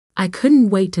I couldn't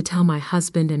wait to tell my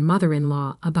husband and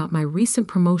mother-in-law about my recent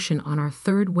promotion on our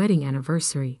 3rd wedding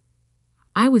anniversary.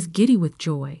 I was giddy with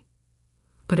joy.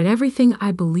 But everything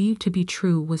I believed to be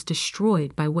true was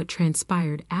destroyed by what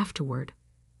transpired afterward.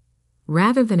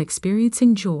 Rather than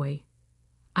experiencing joy,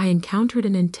 I encountered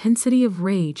an intensity of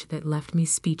rage that left me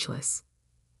speechless.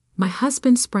 My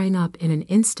husband sprang up in an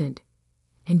instant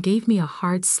and gave me a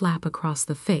hard slap across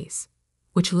the face,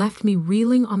 which left me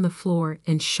reeling on the floor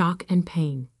in shock and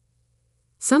pain.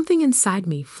 Something inside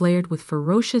me flared with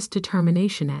ferocious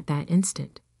determination at that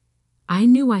instant. I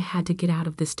knew I had to get out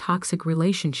of this toxic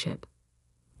relationship,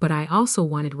 but I also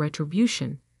wanted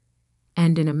retribution,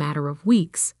 and in a matter of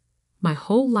weeks, my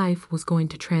whole life was going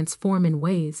to transform in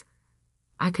ways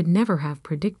I could never have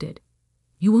predicted.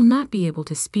 You will not be able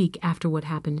to speak after what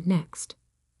happened next.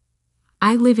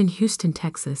 I live in Houston,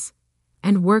 Texas,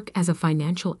 and work as a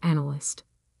financial analyst.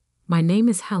 My name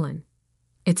is Helen.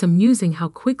 It's amusing how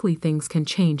quickly things can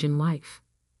change in life.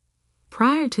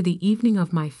 Prior to the evening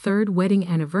of my 3rd wedding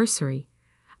anniversary,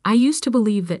 I used to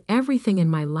believe that everything in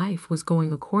my life was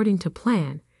going according to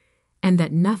plan and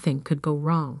that nothing could go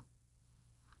wrong.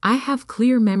 I have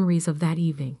clear memories of that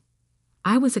evening.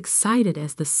 I was excited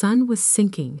as the sun was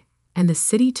sinking and the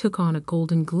city took on a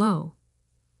golden glow.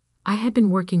 I had been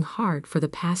working hard for the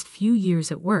past few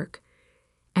years at work,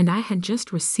 and I had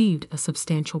just received a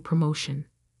substantial promotion.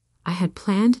 I had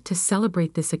planned to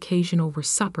celebrate this occasion over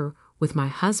supper with my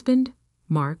husband,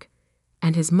 Mark,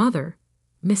 and his mother,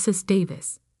 Mrs.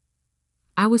 Davis.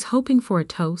 I was hoping for a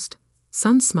toast,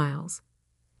 some smiles,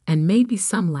 and maybe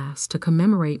some laughs to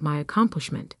commemorate my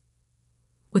accomplishment.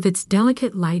 With its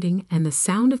delicate lighting and the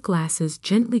sound of glasses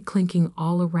gently clinking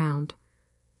all around,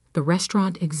 the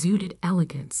restaurant exuded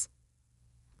elegance.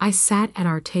 I sat at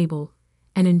our table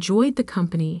and enjoyed the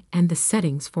company and the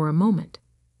settings for a moment.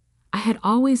 I had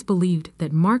always believed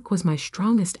that Mark was my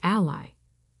strongest ally.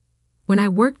 When I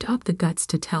worked up the guts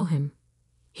to tell him,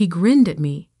 he grinned at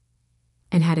me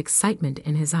and had excitement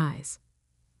in his eyes.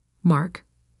 "Mark,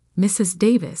 Mrs.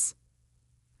 Davis,"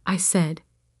 I said,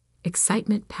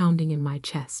 excitement pounding in my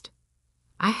chest.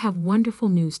 "I have wonderful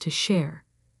news to share.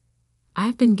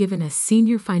 I've been given a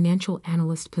senior financial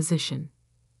analyst position."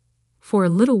 For a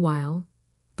little while,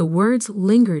 the words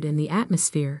lingered in the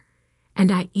atmosphere, and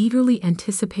I eagerly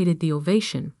anticipated the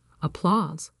ovation,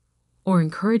 applause, or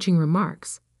encouraging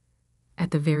remarks,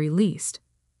 at the very least.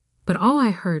 But all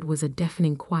I heard was a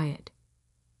deafening quiet.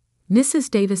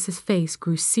 Mrs. Davis's face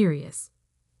grew serious,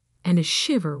 and a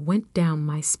shiver went down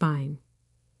my spine.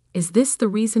 Is this the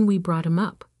reason we brought him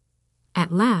up?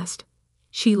 At last,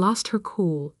 she lost her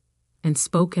cool and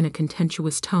spoke in a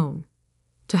contemptuous tone.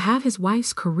 To have his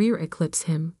wife's career eclipse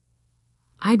him?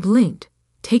 I blinked,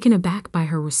 taken aback by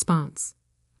her response.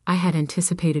 I had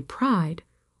anticipated pride,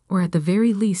 or at the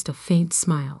very least a faint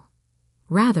smile.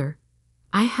 Rather,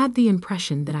 I had the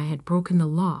impression that I had broken the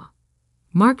law.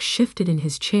 Mark shifted in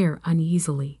his chair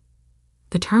uneasily.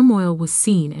 The turmoil was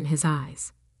seen in his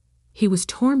eyes. He was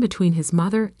torn between his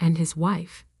mother and his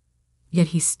wife, yet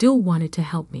he still wanted to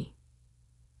help me.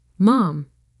 "Mom,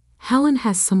 Helen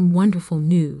has some wonderful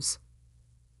news.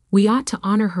 We ought to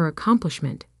honor her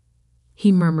accomplishment,"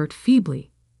 he murmured feebly,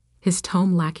 his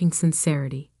tone lacking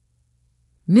sincerity.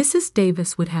 Mrs.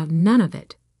 Davis would have none of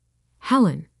it.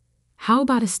 "Helen, how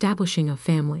about establishing a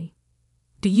family?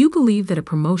 Do you believe that a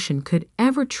promotion could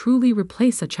ever truly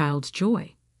replace a child's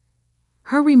joy?"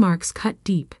 Her remarks cut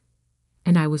deep,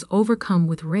 and I was overcome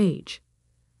with rage.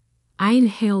 I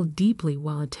inhaled deeply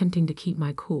while attempting to keep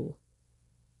my cool.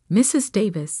 "Mrs.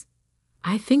 Davis,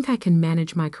 I think I can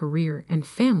manage my career and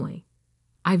family.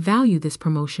 I value this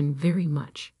promotion very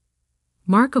much."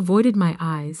 Mark avoided my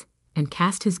eyes and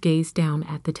cast his gaze down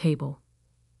at the table.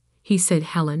 He said,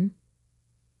 "Helen,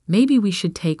 maybe we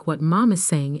should take what Mom is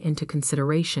saying into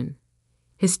consideration."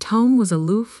 His tone was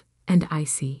aloof and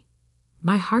icy.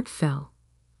 My heart fell.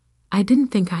 I didn't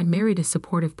think I married a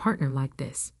supportive partner like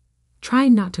this.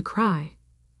 Trying not to cry,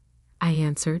 I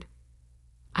answered,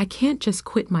 "I can't just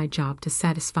quit my job to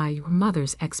satisfy your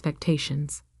mother's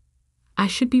expectations. I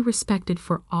should be respected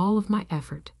for all of my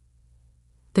effort."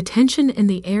 The tension in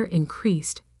the air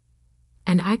increased,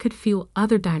 and I could feel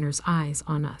other diners' eyes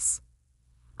on us.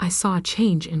 I saw a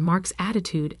change in Mark's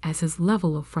attitude as his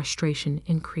level of frustration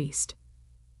increased.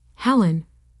 "Helen,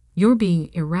 you're being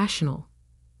irrational.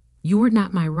 You are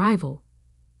not my rival.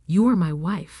 You are my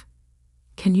wife.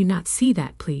 Can you not see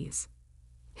that, please?"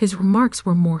 His remarks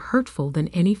were more hurtful than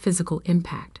any physical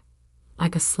impact,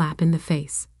 like a slap in the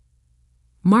face.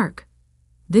 "Mark,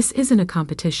 this isn't a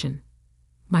competition."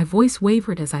 My voice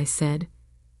wavered as I said,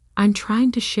 "I'm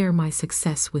trying to share my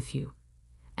success with you,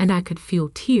 and I could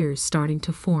feel tears starting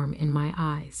to form in my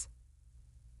eyes.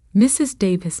 Mrs.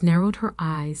 Davis narrowed her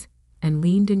eyes and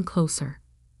leaned in closer.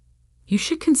 You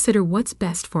should consider what's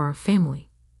best for our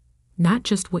family, not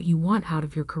just what you want out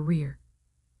of your career.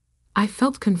 I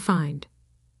felt confined.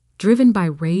 Driven by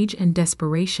rage and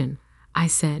desperation, I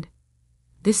said,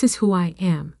 "This is who I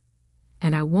am,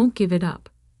 and I won't give it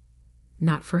up.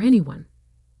 Not for anyone."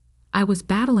 I was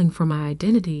battling for my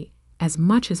identity as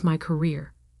much as my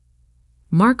career.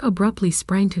 Mark abruptly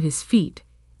sprang to his feet,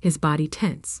 his body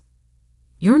tense.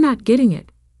 "You're not getting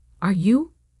it, are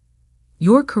you?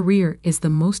 Your career is the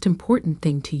most important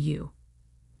thing to you.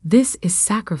 This is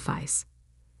sacrifice,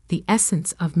 the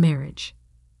essence of marriage."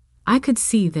 I could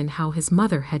see then how his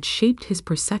mother had shaped his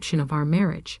perception of our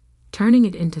marriage, turning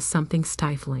it into something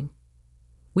stifling.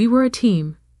 We were a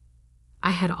team,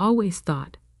 I had always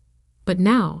thought, but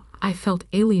now I felt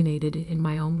alienated in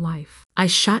my own life. I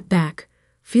shot back,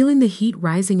 feeling the heat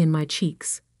rising in my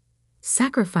cheeks.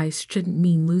 Sacrifice shouldn't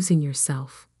mean losing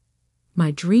yourself.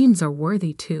 My dreams are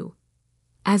worthy too.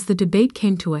 As the debate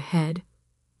came to a head,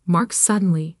 Mark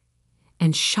suddenly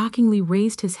and shockingly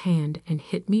raised his hand and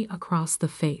hit me across the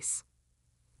face.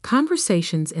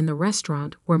 Conversations in the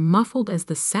restaurant were muffled as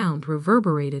the sound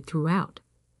reverberated throughout.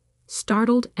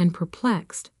 Startled and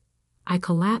perplexed, I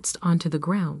collapsed onto the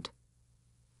ground.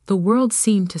 The world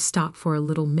seemed to stop for a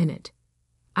little minute.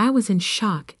 I was in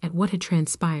shock at what had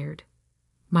transpired.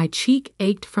 My cheek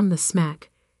ached from the smack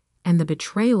and the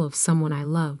betrayal of someone I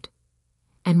loved,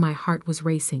 and my heart was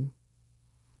racing.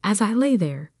 As I lay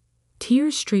there,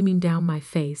 tears streaming down my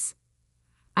face,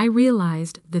 I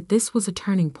realized that this was a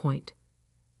turning point.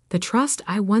 The trust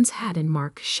I once had in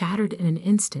Mark shattered in an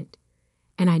instant,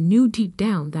 and I knew deep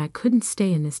down that I couldn't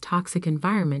stay in this toxic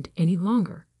environment any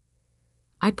longer.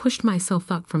 I pushed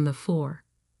myself up from the floor,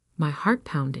 my heart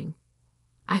pounding.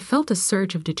 I felt a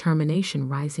surge of determination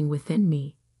rising within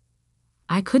me.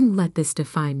 I couldn't let this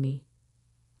define me.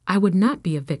 I would not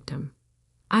be a victim.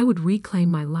 I would reclaim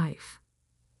my life.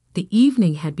 The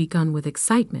evening had begun with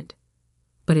excitement,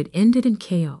 but it ended in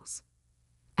chaos.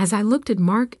 As I looked at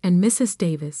Mark and Mrs.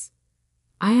 Davis,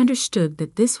 I understood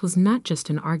that this was not just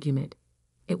an argument,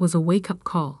 it was a wake-up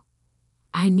call.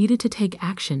 I needed to take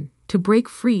action to break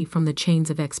free from the chains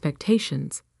of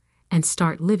expectations and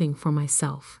start living for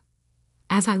myself.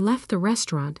 As I left the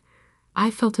restaurant,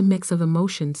 I felt a mix of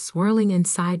emotions swirling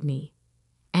inside me: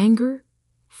 anger,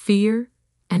 fear,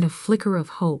 and a flicker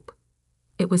of hope.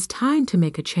 It was time to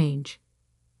make a change,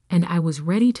 and I was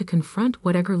ready to confront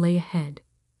whatever lay ahead.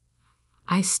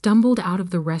 I stumbled out of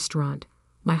the restaurant,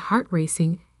 my heart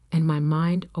racing and my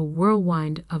mind a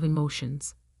whirlwind of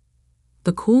emotions.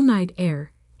 The cool night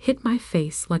air hit my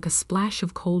face like a splash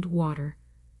of cold water,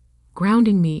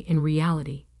 grounding me in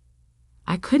reality.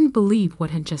 I couldn't believe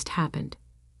what had just happened.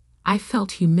 I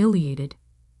felt humiliated,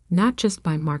 not just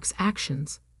by Mark's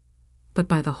actions, but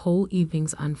by the whole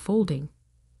evening's unfolding.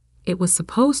 It was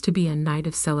supposed to be a night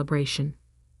of celebration,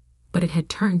 but it had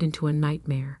turned into a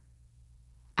nightmare.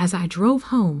 As I drove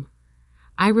home,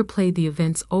 I replayed the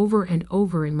events over and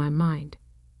over in my mind.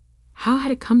 How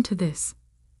had it come to this?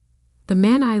 The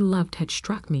man I loved had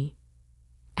struck me,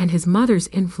 and his mother's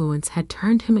influence had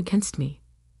turned him against me.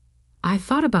 I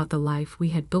thought about the life we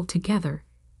had built together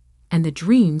and the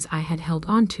dreams I had held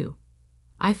on to.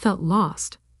 I felt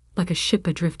lost, like a ship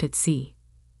adrift at sea.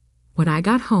 When I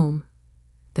got home,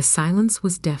 the silence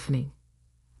was deafening.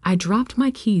 I dropped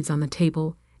my keys on the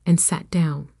table and sat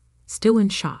down, still in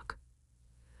shock.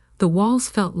 The walls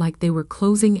felt like they were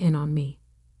closing in on me.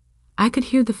 I could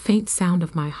hear the faint sound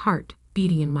of my heart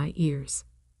beating in my ears.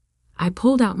 I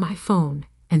pulled out my phone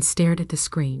and stared at the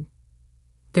screen.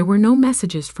 There were no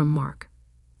messages from Mark,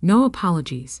 no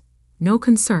apologies, no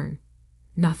concern,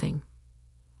 nothing.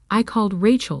 I called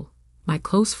Rachel, my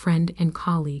close friend and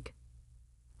colleague.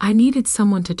 I needed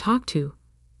someone to talk to,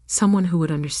 someone who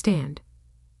would understand.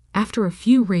 After a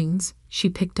few rings, she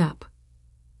picked up.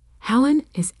 "Helen,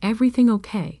 is everything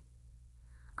okay?"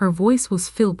 Her voice was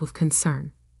filled with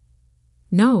concern.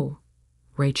 "No,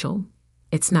 Rachel,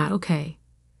 it's not okay.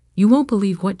 You won't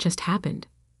believe what just happened,"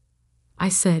 I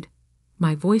said,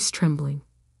 my voice trembling.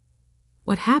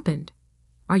 "What happened?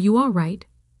 Are you all right?"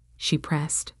 she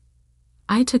pressed.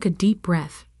 I took a deep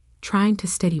breath, trying to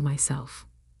steady myself.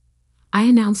 I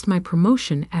announced my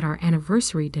promotion at our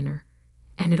anniversary dinner,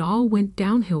 and it all went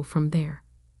downhill from there.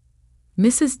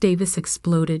 Mrs. Davis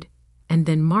exploded, and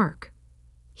then Mark.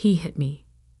 He hit me.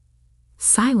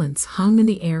 Silence hung in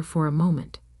the air for a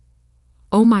moment.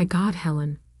 "Oh my God,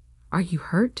 Helen, are you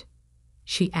hurt?"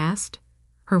 she asked,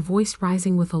 her voice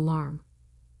rising with alarm.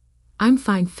 "I'm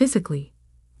fine physically,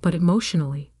 but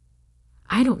emotionally.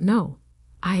 I don't know,"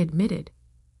 I admitted.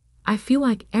 I feel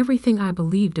like everything I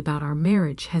believed about our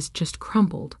marriage has just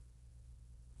crumbled.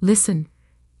 Listen,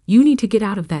 you need to get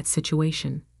out of that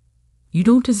situation. You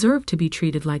don't deserve to be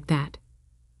treated like that,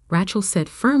 Rachel said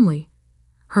firmly,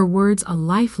 her words a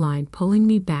lifeline pulling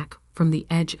me back from the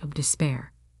edge of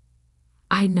despair.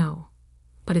 I know,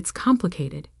 but it's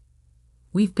complicated.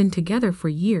 We've been together for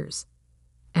years,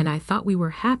 and I thought we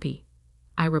were happy,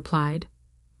 I replied,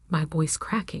 my voice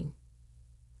cracking.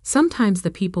 Sometimes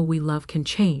the people we love can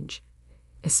change,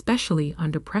 especially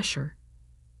under pressure.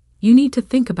 You need to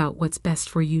think about what's best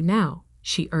for you now,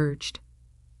 she urged.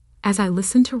 As I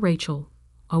listened to Rachel,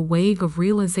 a wave of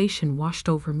realization washed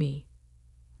over me.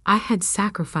 I had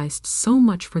sacrificed so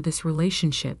much for this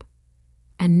relationship,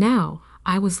 and now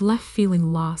I was left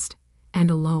feeling lost and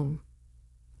alone.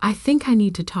 I think I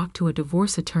need to talk to a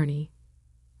divorce attorney,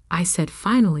 I said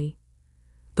finally,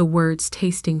 the words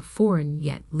tasting foreign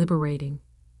yet liberating.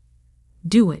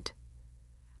 Do it.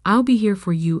 I'll be here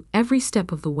for you every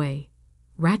step of the way,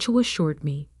 Rachel assured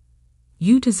me.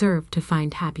 You deserve to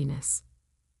find happiness.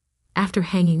 After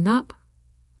hanging up,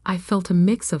 I felt a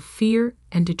mix of fear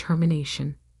and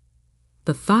determination.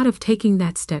 The thought of taking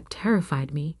that step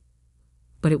terrified me,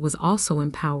 but it was also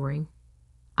empowering.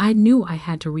 I knew I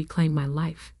had to reclaim my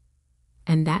life,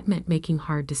 and that meant making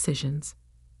hard decisions.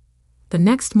 The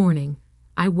next morning,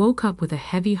 I woke up with a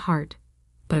heavy heart,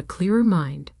 but a clearer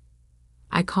mind.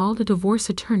 I called a divorce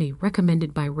attorney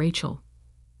recommended by Rachel.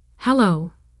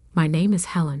 Hello, my name is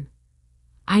Helen.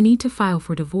 I need to file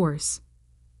for divorce,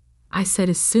 I said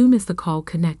as soon as the call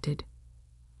connected.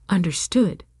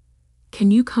 Understood.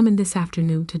 Can you come in this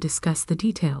afternoon to discuss the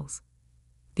details?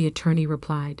 The attorney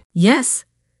replied. Yes,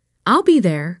 I'll be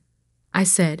there, I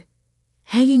said,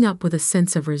 hanging up with a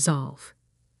sense of resolve.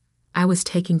 I was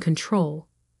taking control,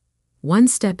 one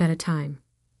step at a time.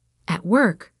 At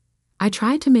work, I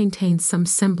tried to maintain some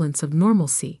semblance of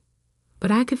normalcy,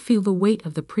 but I could feel the weight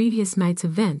of the previous night's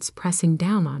events pressing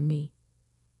down on me.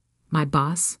 My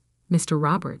boss, Mr.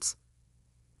 Roberts,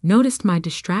 noticed my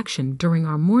distraction during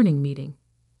our morning meeting.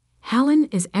 Helen,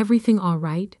 is everything all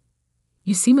right?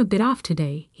 You seem a bit off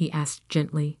today, he asked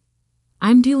gently.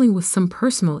 I'm dealing with some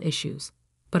personal issues,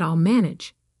 but I'll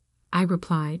manage, I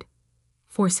replied,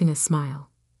 forcing a smile.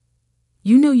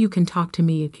 You know you can talk to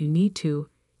me if you need to,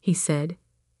 he said,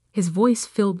 his voice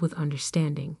filled with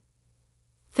understanding.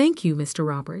 Thank you, Mr.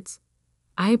 Roberts.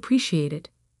 I appreciate it,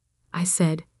 I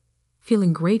said,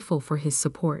 feeling grateful for his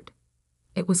support.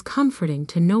 It was comforting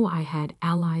to know I had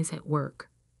allies at work.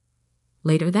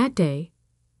 Later that day,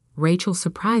 Rachel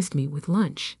surprised me with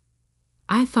lunch.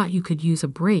 I thought you could use a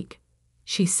break,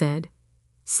 she said,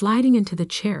 sliding into the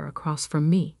chair across from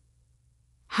me.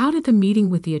 How did the meeting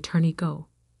with the attorney go?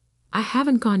 I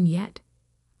haven't gone yet,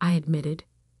 I admitted.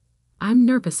 I'm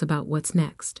nervous about what's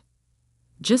next.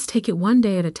 Just take it one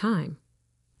day at a time.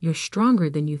 You're stronger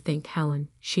than you think, Helen,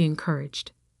 she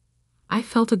encouraged. I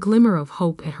felt a glimmer of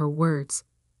hope at her words.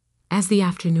 As the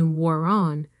afternoon wore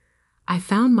on, I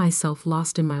found myself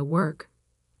lost in my work,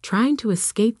 trying to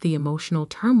escape the emotional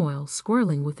turmoil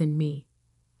swirling within me.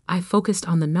 I focused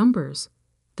on the numbers,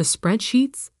 the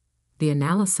spreadsheets, the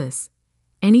analysis,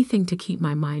 anything to keep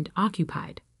my mind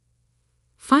occupied.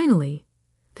 Finally,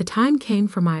 the time came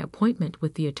for my appointment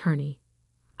with the attorney.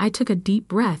 I took a deep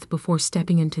breath before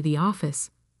stepping into the office,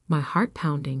 my heart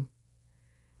pounding.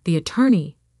 The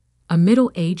attorney, a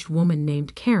middle-aged woman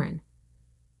named Karen,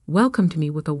 welcomed me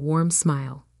with a warm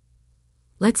smile.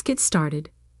 Let's get started,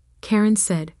 Karen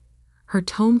said, her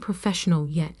tone professional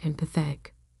yet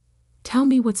empathetic. Tell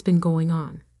me what's been going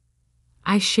on.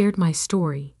 I shared my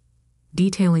story,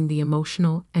 detailing the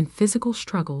emotional and physical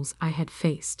struggles I had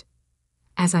faced.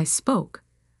 As I spoke,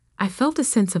 I felt a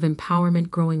sense of empowerment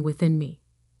growing within me.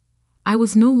 I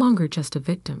was no longer just a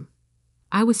victim.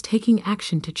 I was taking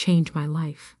action to change my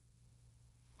life.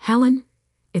 Helen,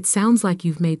 it sounds like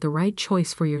you've made the right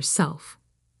choice for yourself.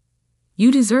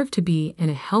 You deserve to be in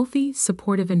a healthy,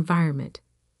 supportive environment,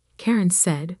 Karen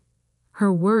said,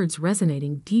 her words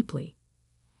resonating deeply.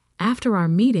 After our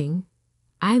meeting,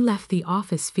 I left the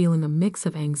office feeling a mix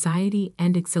of anxiety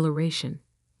and exhilaration.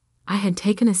 I had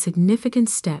taken a significant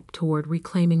step toward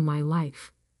reclaiming my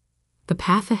life. The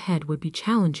path ahead would be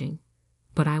challenging,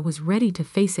 but I was ready to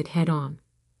face it head on.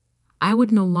 I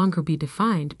would no longer be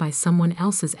defined by someone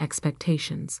else's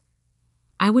expectations.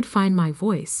 I would find my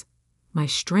voice, my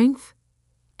strength,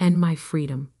 and my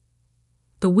freedom.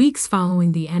 The weeks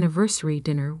following the anniversary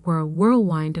dinner were a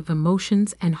whirlwind of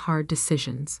emotions and hard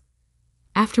decisions.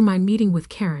 After my meeting with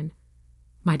Karen,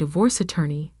 my divorce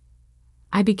attorney,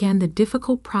 I began the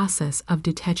difficult process of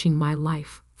detaching my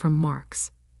life from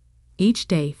Mark's. Each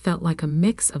day felt like a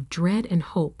mix of dread and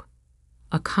hope,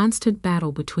 a constant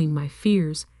battle between my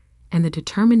fears and the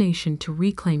determination to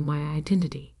reclaim my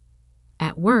identity.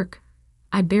 At work,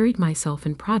 I buried myself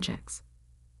in projects.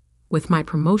 With my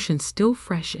promotion still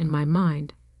fresh in my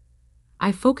mind,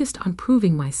 I focused on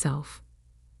proving myself,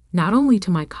 not only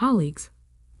to my colleagues,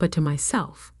 but to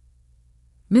myself.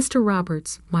 Mr.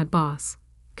 Roberts, my boss,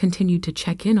 continued to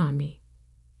check in on me.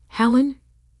 "Helen,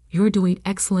 you're doing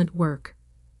excellent work.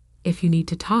 If you need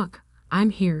to talk, I'm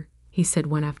here," he said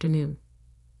one afternoon.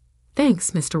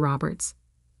 "Thanks, Mr. Roberts.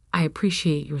 I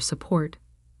appreciate your support,"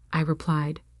 I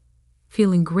replied,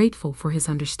 feeling grateful for his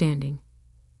understanding.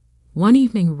 One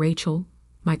evening, Rachel,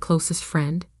 my closest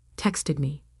friend, texted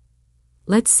me,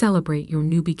 "Let's celebrate your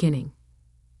new beginning.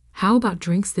 How about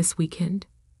drinks this weekend?"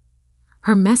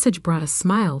 Her message brought a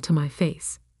smile to my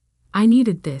face. I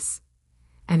needed this,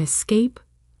 an escape,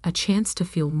 a chance to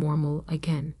feel normal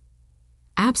again.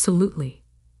 "Absolutely.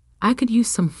 I could use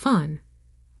some fun,"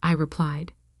 I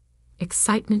replied,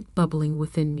 excitement bubbling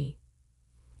within me.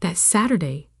 That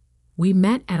Saturday, we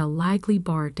met at a lively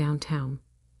bar downtown.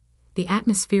 The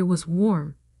atmosphere was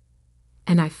warm,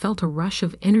 and I felt a rush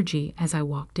of energy as I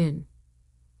walked in.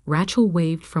 Rachel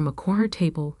waved from a corner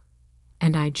table,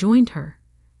 and I joined her,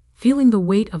 feeling the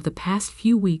weight of the past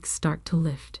few weeks start to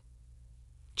lift.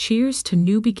 "Cheers to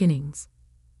new beginnings,"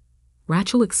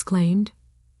 Rachel exclaimed,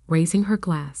 raising her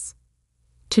glass.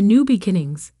 "To new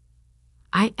beginnings,"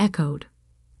 I echoed,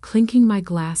 clinking my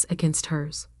glass against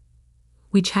hers.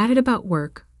 We chatted about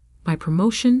work, my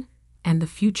promotion, and the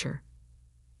future.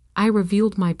 I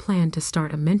revealed my plan to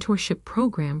start a mentorship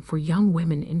program for young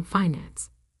women in finance.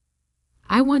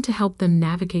 I want to help them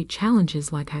navigate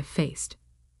challenges like I've faced.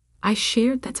 I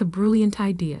shared that's a brilliant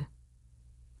idea.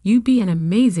 "You'd be an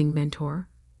amazing mentor,"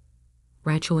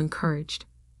 Rachel encouraged.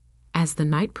 As the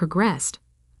night progressed,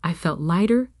 I felt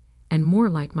lighter and more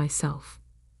like myself.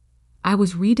 I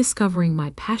was rediscovering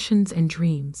my passions and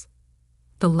dreams.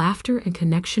 The laughter and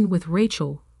connection with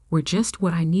Rachel were just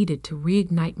what I needed to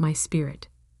reignite my spirit.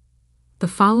 The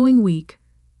following week,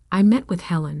 I met with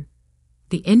Helen,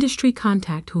 the industry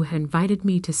contact who had invited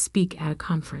me to speak at a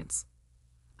conference.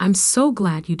 "I'm so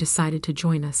glad you decided to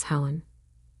join us, Helen.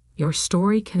 Your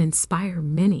story can inspire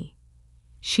many,"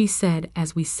 she said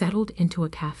as we settled into a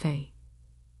cafe.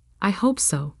 "I hope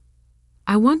so.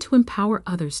 I want to empower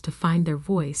others to find their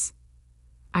voice,"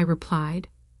 I replied,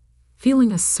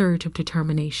 feeling a surge of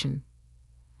determination.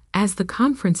 As the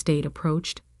conference date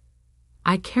approached,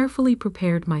 I carefully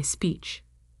prepared my speech,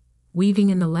 weaving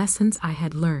in the lessons I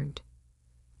had learned.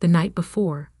 The night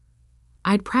before,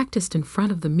 I'd practiced in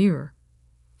front of the mirror,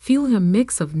 feeling a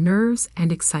mix of nerves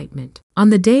and excitement. On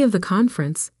the day of the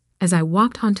conference, as I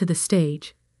walked onto the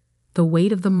stage, the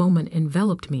weight of the moment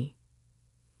enveloped me.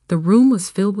 The room was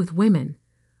filled with women,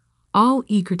 all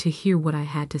eager to hear what I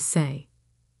had to say.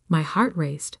 My heart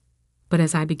raced, but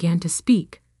as I began to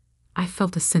speak, I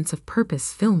felt a sense of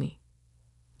purpose fill me.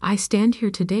 I stand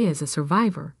here today as a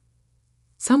survivor,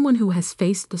 someone who has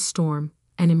faced the storm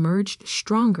and emerged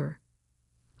stronger.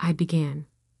 I began.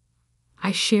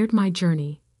 I shared my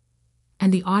journey,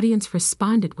 and the audience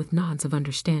responded with nods of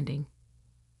understanding.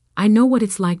 "I know what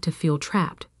it's like to feel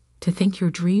trapped, to think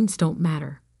your dreams don't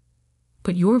matter.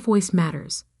 But your voice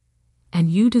matters, and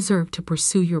you deserve to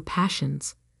pursue your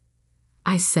passions,"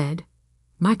 I said,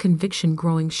 my conviction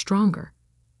growing stronger.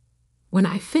 When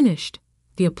I finished,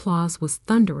 the applause was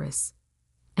thunderous,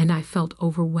 and I felt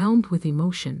overwhelmed with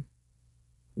emotion.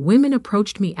 Women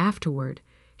approached me afterward,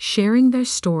 sharing their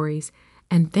stories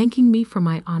and thanking me for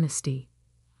my honesty.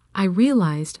 I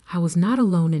realized I was not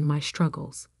alone in my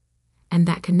struggles, and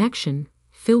that connection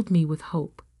filled me with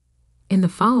hope. In the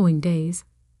following days,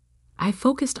 I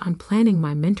focused on planning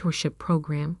my mentorship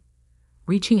program,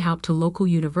 reaching out to local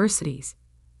universities,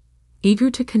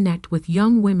 eager to connect with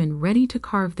young women ready to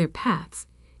carve their paths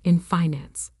in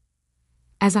finance.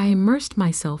 As I immersed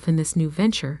myself in this new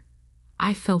venture,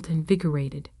 I felt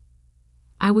invigorated.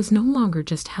 I was no longer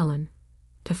just Helen,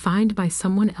 defined by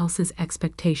someone else's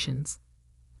expectations.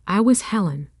 I was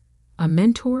Helen, a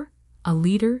mentor, a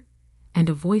leader, and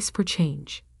a voice for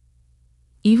change.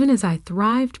 Even as I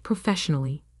thrived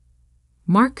professionally,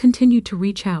 Mark continued to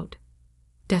reach out,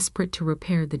 desperate to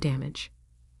repair the damage.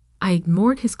 I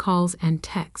ignored his calls and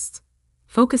texts,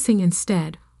 focusing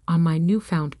instead on my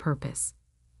newfound purpose.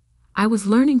 I was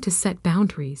learning to set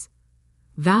boundaries,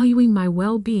 valuing my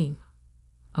well-being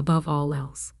above all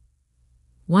else.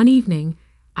 One evening,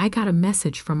 I got a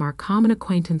message from our common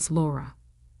acquaintance Laura.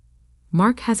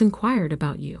 "Mark has inquired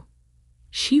about you,"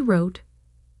 she wrote.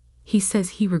 "He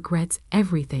says he regrets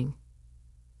everything."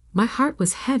 My heart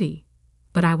was heavy,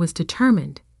 but I was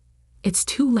determined. "It's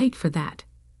too late for that,"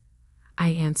 I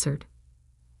answered.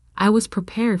 I was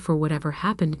prepared for whatever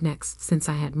happened next since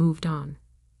I had moved on.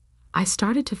 I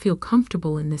started to feel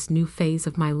comfortable in this new phase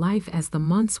of my life as the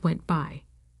months went by.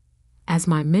 As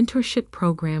my mentorship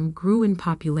program grew in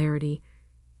popularity,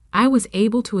 I was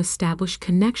able to establish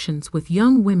connections with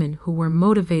young women who were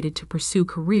motivated to pursue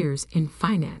careers in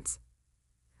finance.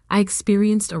 I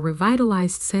experienced a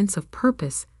revitalized sense of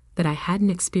purpose that I hadn't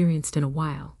experienced in a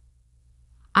while.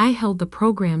 I held the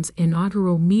program's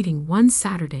inaugural meeting one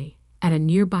Saturday at a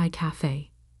nearby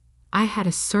cafe. I had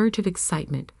a surge of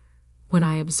excitement when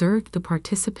I observed the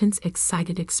participants'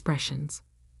 excited expressions.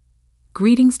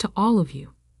 "Greetings to all of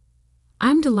you.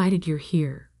 I'm delighted you're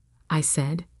here," I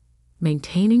said,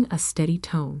 maintaining a steady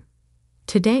tone.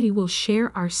 "Today we'll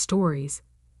share our stories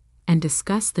and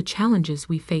discuss the challenges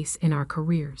we face in our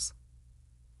careers."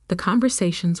 The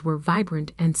conversations were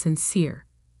vibrant and sincere.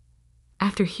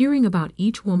 After hearing about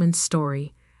each woman's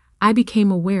story, I became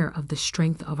aware of the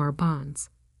strength of our bonds.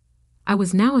 I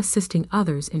was now assisting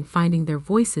others in finding their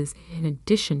voices in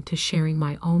addition to sharing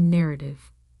my own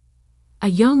narrative. A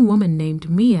young woman named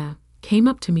Mia came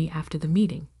up to me after the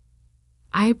meeting.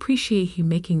 "I appreciate you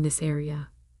making this area.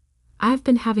 I've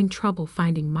been having trouble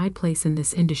finding my place in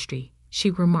this industry,"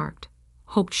 she remarked,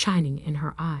 hope shining in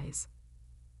her eyes.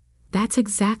 "That's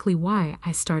exactly why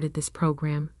I started this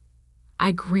program,"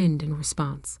 I grinned in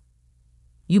response.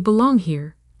 "You belong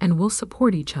here, and we'll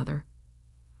support each other."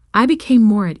 I became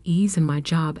more at ease in my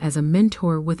job as a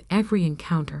mentor with every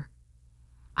encounter.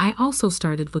 I also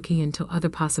started looking into other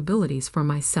possibilities for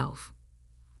myself.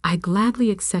 I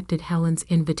gladly accepted Helen's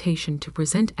invitation to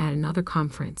present at another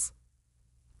conference.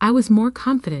 I was more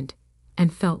confident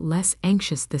and felt less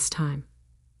anxious this time.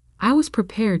 I was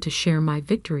prepared to share my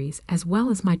victories as well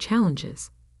as my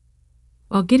challenges.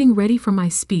 While getting ready for my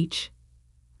speech,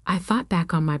 I thought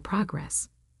back on my progress.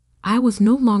 I was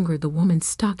no longer the woman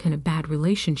stuck in a bad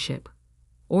relationship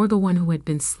or the one who had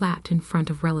been slapped in front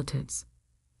of relatives.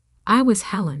 I was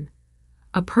Helen,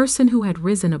 a person who had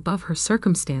risen above her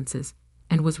circumstances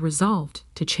and was resolved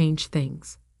to change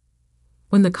things.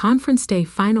 When the conference day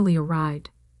finally arrived,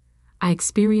 I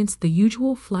experienced the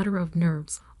usual flutter of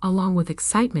nerves along with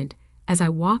excitement as I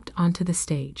walked onto the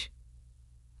stage.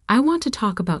 "I want to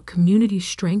talk about community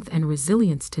strength and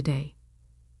resilience today.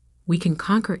 We can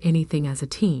conquer anything as a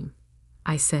team,"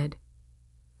 I said.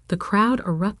 The crowd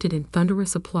erupted in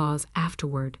thunderous applause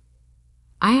afterward.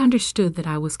 I understood that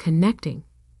I was connecting,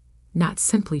 not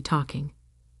simply talking.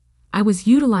 I was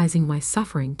utilizing my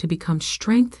suffering to become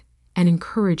strength and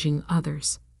encouraging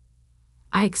others.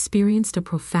 I experienced a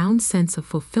profound sense of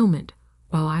fulfillment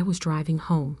while I was driving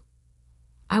home.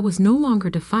 I was no longer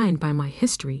defined by my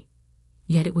history,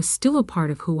 yet it was still a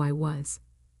part of who I was.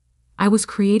 I was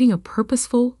creating a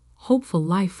purposeful, hopeful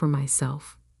life for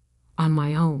myself, on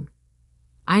my own.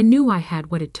 I knew I had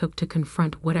what it took to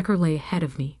confront whatever lay ahead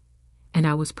of me, and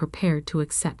I was prepared to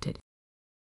accept it.